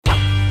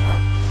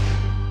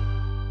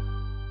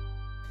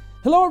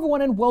Hello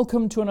everyone and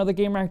welcome to another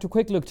Gamereactor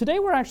Quick Look. Today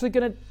we're actually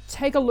going to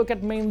take a look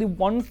at mainly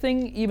one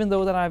thing, even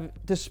though that I've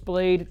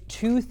displayed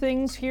two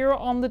things here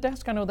on the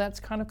desk. I know that's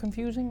kind of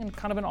confusing and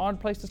kind of an odd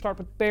place to start,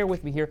 but bear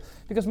with me here,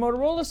 because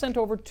Motorola sent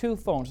over two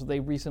phones that they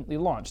recently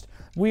launched.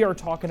 We are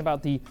talking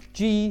about the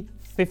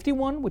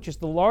G51, which is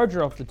the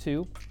larger of the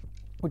two,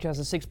 which has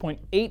a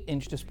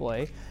 6.8-inch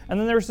display, and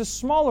then there's the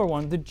smaller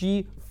one, the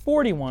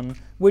G41,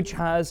 which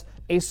has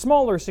a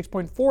smaller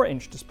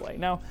 6.4-inch display.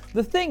 Now,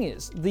 the thing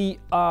is, the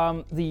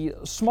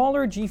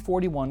smaller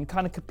G41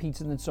 kind of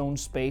competes in its own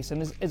space and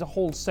is a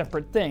whole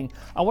separate thing.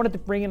 I wanted to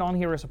bring it on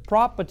here as a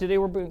prop, but today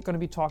we're going to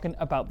be talking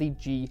about the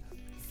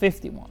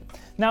G51.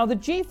 Now, the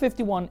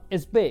G51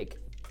 is big,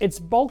 it's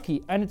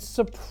bulky, and it's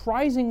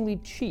surprisingly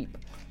cheap.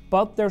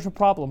 But there's a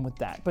problem with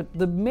that. But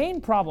the main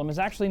problem is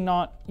actually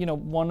not,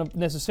 one of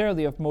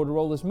necessarily of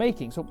Motorola's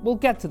making. So we'll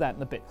get to that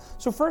in a bit.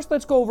 So first,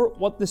 let's go over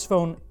what this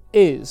phone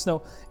is.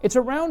 Now, it's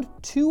around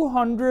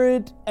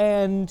 $270,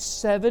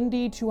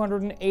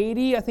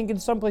 $280. I think in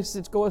some places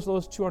it's go as low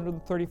as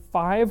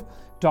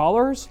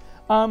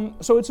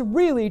 $235. So it's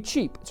really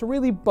cheap. It's a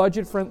really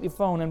budget-friendly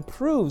phone and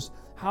proves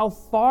how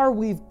far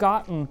we've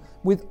gotten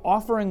with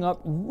offering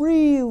up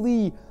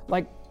really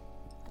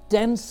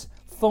dense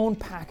phone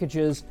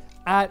packages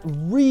at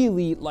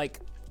really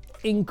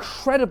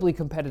incredibly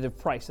competitive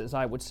prices,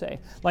 I would say.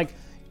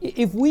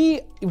 If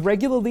we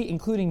regularly,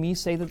 including me,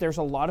 say that there's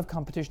a lot of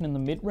competition in the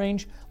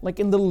mid-range,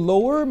 in the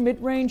lower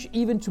mid-range,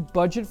 even to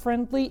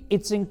budget-friendly,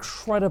 it's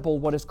incredible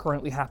what is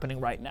currently happening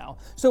right now.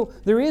 So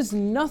there is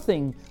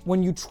nothing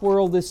when you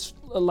twirl this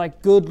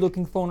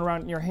good-looking phone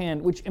around in your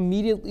hand, which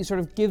immediately sort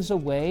of gives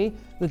away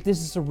that this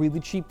is a really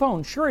cheap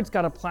phone. Sure, it's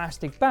got a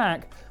plastic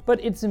back,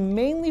 but it's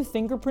mainly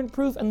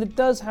fingerprint-proof, and it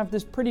does have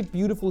this pretty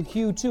beautiful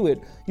hue to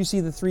it. You see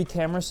the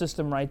 3-camera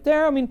system right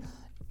there. I mean,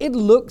 it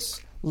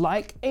looks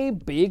like a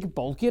big,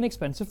 bulky, and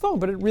expensive phone,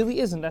 but it really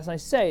isn't. As I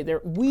say,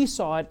 we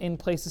saw it in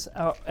places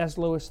as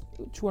low as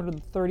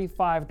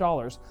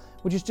 $235,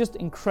 which is just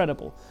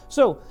incredible.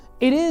 So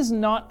it is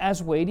not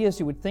as weighty as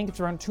you would think.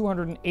 It's around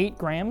 208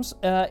 grams.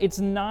 It's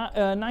not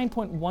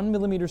 9.1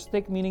 millimeters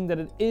thick, meaning that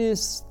it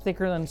is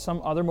thicker than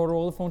some other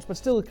Motorola phones, but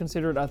still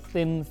considered a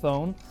thin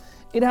phone.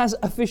 It has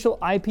official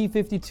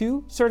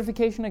IP52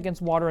 certification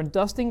against water and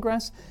dust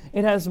ingress.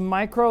 It has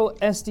micro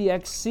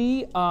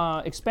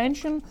SDXC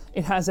expansion.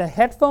 It has a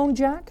headphone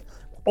jack.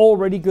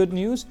 Already good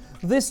news.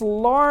 This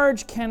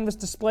large canvas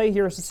display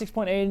here is a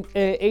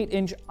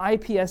 6.8-inch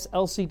IPS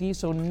LCD,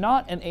 so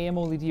not an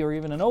AMOLED or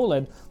even an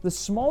OLED. The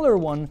smaller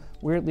one,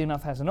 weirdly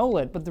enough, has an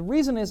OLED, but the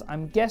reason is,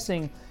 I'm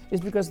guessing,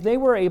 is because they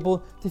were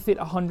able to fit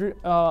a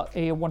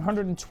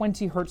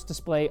 120 hertz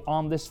display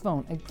on this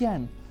phone.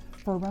 Again,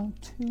 for around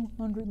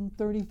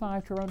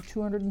 $235 to around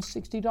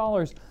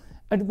 $260.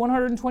 A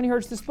 120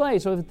 hertz display.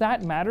 So if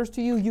that matters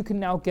to you, you can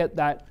now get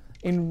that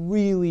in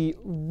really,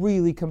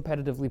 really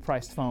competitively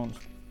priced phones.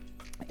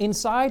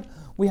 Inside,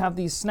 we have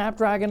the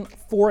Snapdragon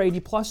 480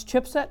 Plus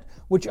chipset,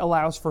 which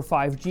allows for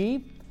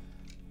 5G.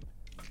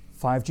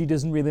 5G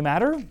doesn't really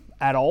matter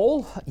at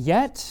all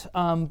yet,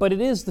 but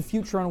it is the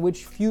future on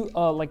which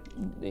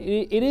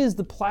it is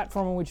the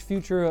platform on which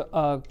future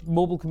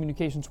mobile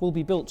communications will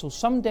be built. So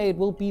someday it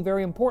will be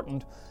very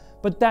important,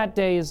 but that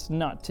day is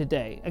not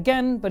today.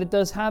 Again, but it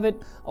does have it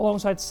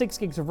alongside 6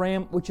 gigs of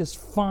RAM, which is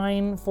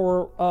fine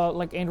for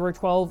Android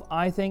 12,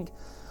 I think.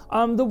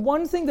 The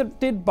one thing that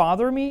did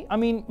bother me,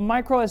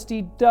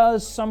 microSD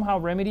does somehow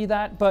remedy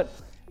that, but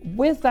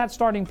with that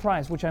starting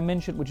price, which I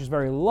mentioned, which is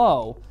very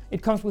low,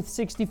 it comes with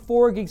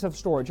 64 gigs of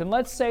storage. And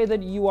let's say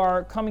that you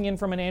are coming in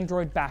from an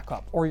Android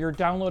backup, or you're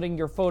downloading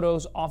your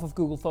photos off of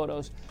Google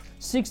Photos.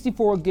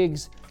 64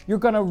 gigs, you're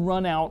gonna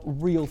run out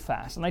real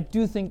fast. And I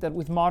do think that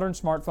with modern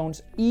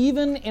smartphones,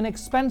 even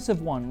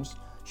inexpensive ones,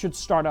 should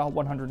start out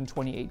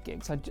 128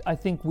 gigs. I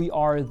think we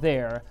are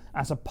there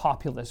as a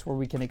populace where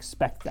we can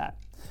expect that.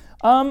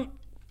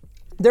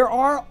 There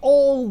are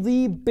all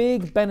the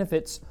big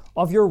benefits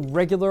of your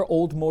regular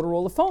old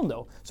Motorola phone,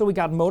 though. So we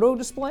got Moto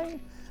Display.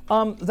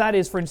 That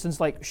is, for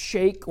instance,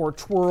 shake or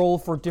twirl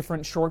for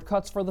different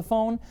shortcuts for the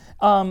phone.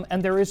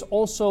 And there is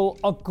also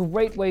a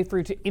great way for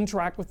you to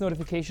interact with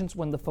notifications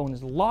when the phone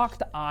is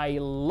locked. I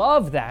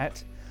love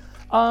that.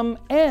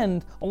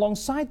 And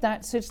alongside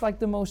that sits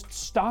the most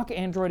stock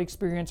Android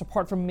experience,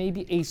 apart from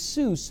maybe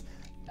ASUS,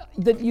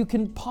 that you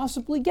can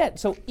possibly get.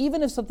 So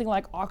even if something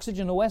like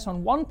Oxygen OS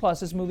on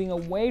OnePlus is moving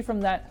away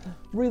from that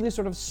really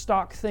sort of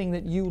stock thing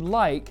that you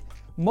like,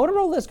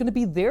 Motorola is going to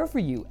be there for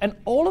you. And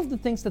all of the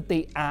things that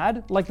they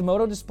add, like the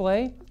Moto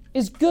Display,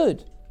 is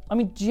good.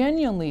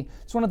 Genuinely,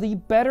 it's one of the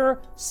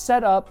better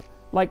set up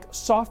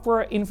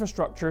software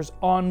infrastructures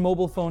on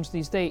mobile phones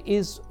these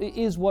days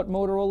is what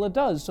Motorola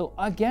does. So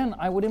again,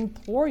 I would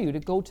implore you to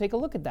go take a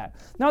look at that.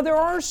 Now, there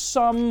are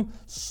some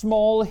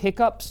small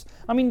hiccups.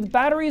 The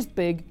battery is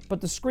big,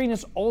 but the screen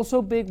is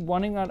also big,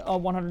 running at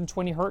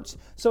 120 hertz,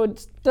 so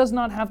it does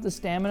not have the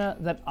stamina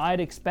that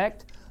I'd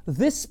expect.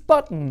 This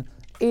button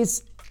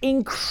is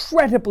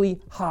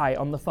incredibly high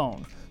on the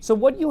phone. So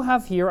what you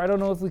have here, I don't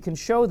know if we can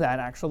show that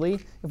actually,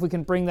 if we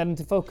can bring that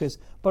into focus,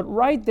 but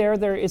right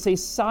there is a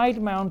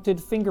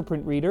side-mounted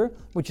fingerprint reader,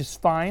 which is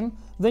fine.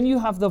 Then you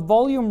have the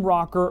volume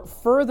rocker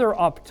further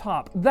up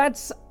top.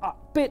 That's a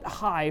bit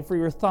high for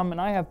your thumb, and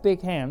I have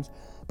big hands.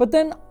 But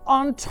then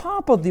on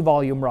top of the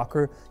volume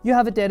rocker, you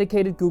have a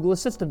dedicated Google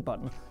Assistant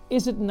button.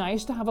 Is it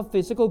nice to have a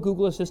physical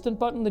Google Assistant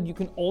button that you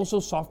can also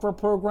software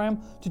program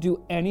to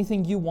do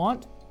anything you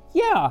want?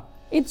 Yeah,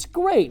 it's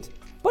great,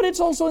 but it's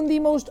also in the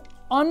most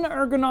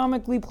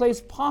unergonomically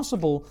placed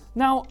possible.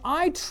 Now,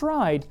 I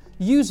tried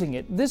using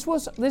it. This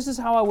is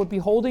how I would be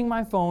holding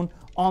my phone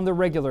on the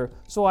regular.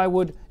 So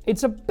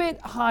it's a bit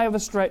high of a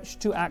stretch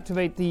to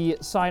activate the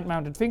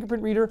side-mounted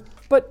fingerprint reader,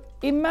 but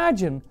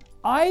imagine,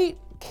 I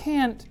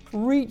can't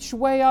reach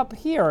way up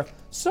here.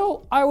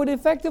 So I would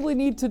effectively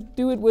need to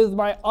do it with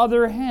my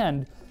other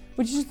hand,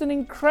 which is just an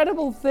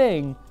incredible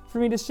thing for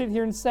me to sit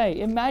here and say.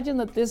 Imagine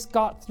that this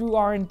got through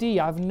R&D.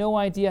 I have no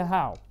idea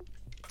how.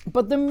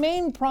 But the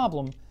main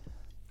problem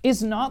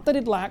is not that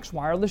it lacks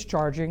wireless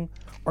charging,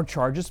 or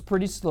charges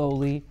pretty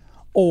slowly,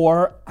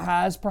 or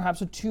has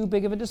perhaps too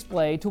big of a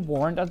display to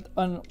warrant a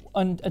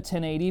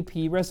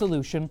 1080p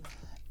resolution.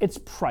 It's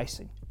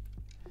pricing.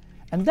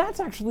 And that's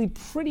actually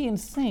pretty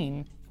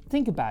insane.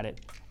 Think about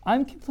it.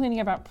 I'm complaining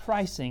about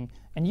pricing,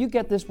 and you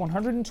get this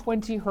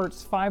 120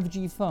 hertz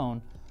 5G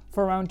phone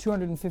for around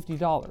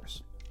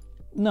 $250.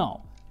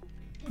 No.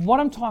 What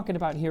I'm talking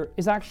about here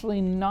is actually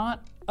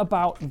not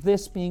about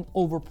this being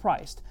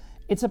overpriced.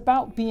 It's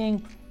about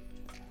being,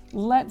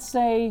 let's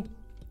say,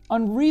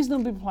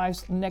 unreasonably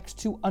priced next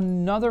to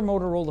another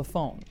Motorola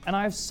phone. And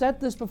I've said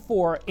this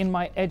before in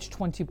my Edge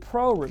 20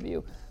 Pro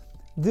review.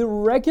 The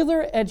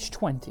regular Edge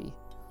 20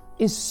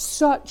 is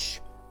such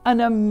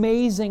an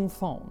amazing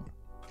phone.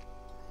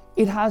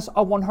 It has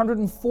a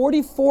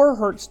 144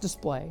 hertz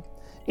display.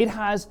 It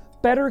has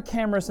better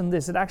cameras than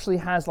this. It actually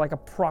has like a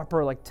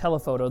proper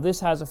telephoto. This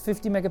has a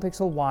 50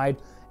 megapixel wide,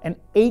 an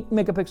 8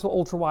 megapixel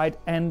ultra wide,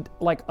 and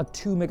like a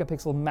 2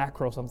 megapixel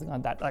macro, something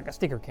like that, like a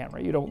sticker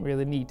camera. You don't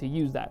really need to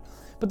use that.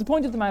 But the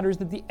point of the matter is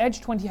that the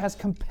Edge 20 has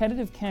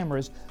competitive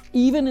cameras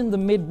even in the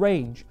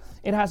mid-range.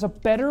 It has a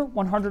better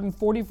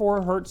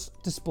 144 hertz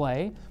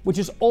display, which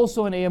is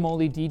also an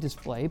AMOLED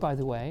display, by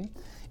the way.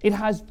 It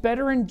has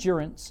better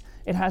endurance.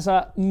 It has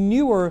a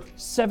newer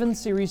 7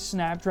 series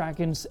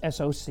Snapdragon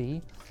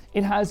SoC.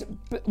 It has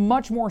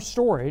much more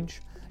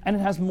storage, and it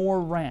has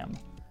more RAM.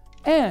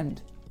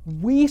 And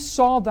we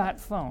saw that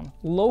phone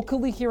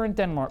locally here in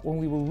Denmark when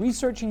we were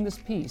researching this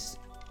piece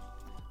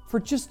for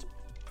just,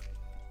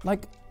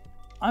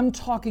 I'm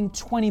talking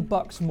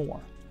 $20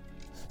 more.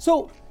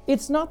 So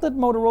it's not that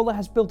Motorola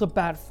has built a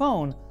bad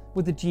phone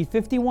with the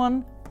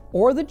G51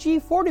 or the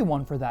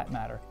G41 for that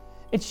matter.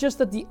 It's just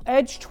that the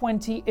Edge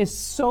 20 is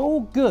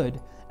so good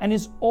and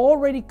is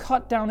already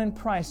cut down in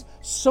price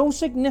so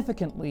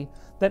significantly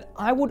that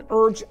I would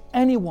urge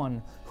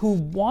anyone who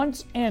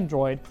wants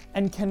Android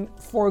and can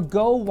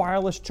forego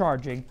wireless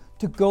charging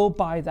to go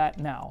buy that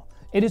now.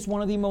 It is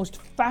one of the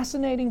most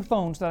fascinating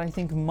phones that I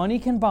think money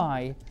can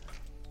buy,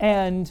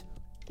 and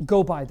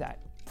go buy that.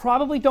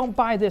 Probably don't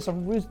buy this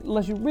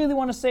unless you really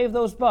want to save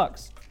those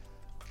bucks.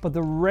 But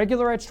the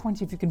regular Edge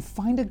 20, if you can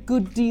find a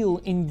good deal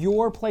in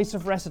your place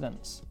of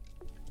residence,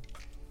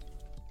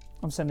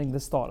 I'm sending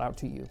this thought out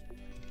to you.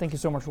 Thank you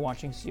so much for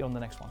watching. See you on the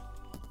next one.